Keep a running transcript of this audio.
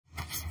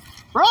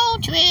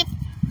road trip.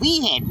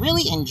 We had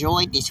really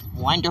enjoyed this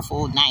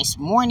wonderful, nice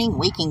morning,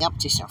 waking up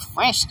to some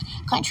fresh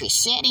country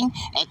setting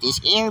at this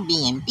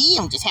Airbnb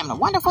and just having a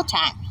wonderful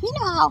time. You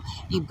know how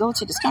you go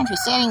to this country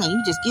setting and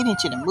you just get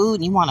into the mood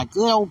and you want a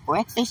good old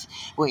breakfast?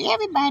 Well,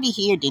 everybody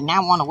here did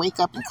not want to wake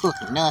up and cook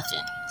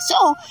nothing.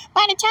 So,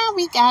 by the time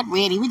we got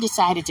ready, we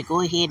decided to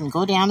go ahead and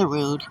go down the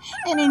road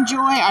and enjoy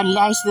our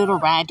nice little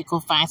ride to go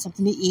find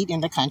something to eat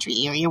in the country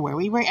area where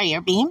we were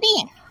Airbnb.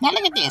 Now,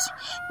 look at this.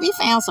 We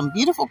found some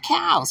beautiful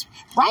cows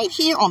right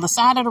here on the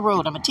side of the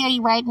road. I'm going to tell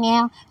you right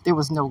now, there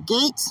was no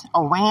gates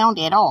around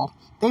at all.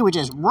 They were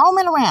just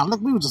roaming around.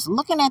 Look, we were just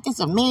looking at this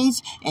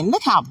amaze, and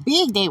look how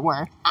big they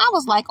were. I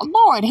was like, oh,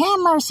 Lord, have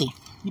mercy.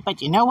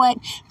 But you know what?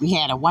 We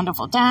had a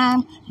wonderful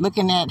time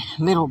looking at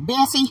little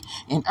Bessie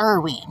and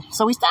Irwin.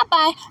 So we stopped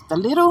by the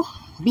Little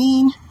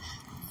Bean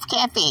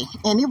Cafe,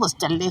 and it was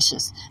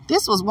delicious.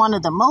 This was one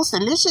of the most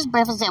delicious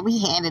breakfasts that we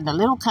had in the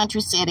little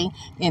country setting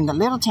in the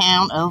little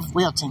town of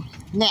Wilton.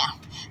 Now,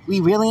 we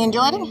really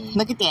enjoyed it.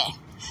 Look at that.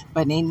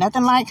 But ain't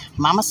nothing like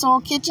Mama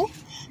Soul Kitchen.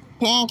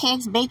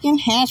 Pancakes, bacon,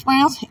 hash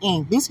browns,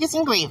 and biscuits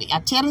and gravy.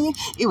 I'm telling you,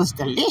 it was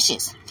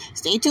delicious.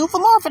 Stay tuned for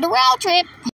more for the road trip.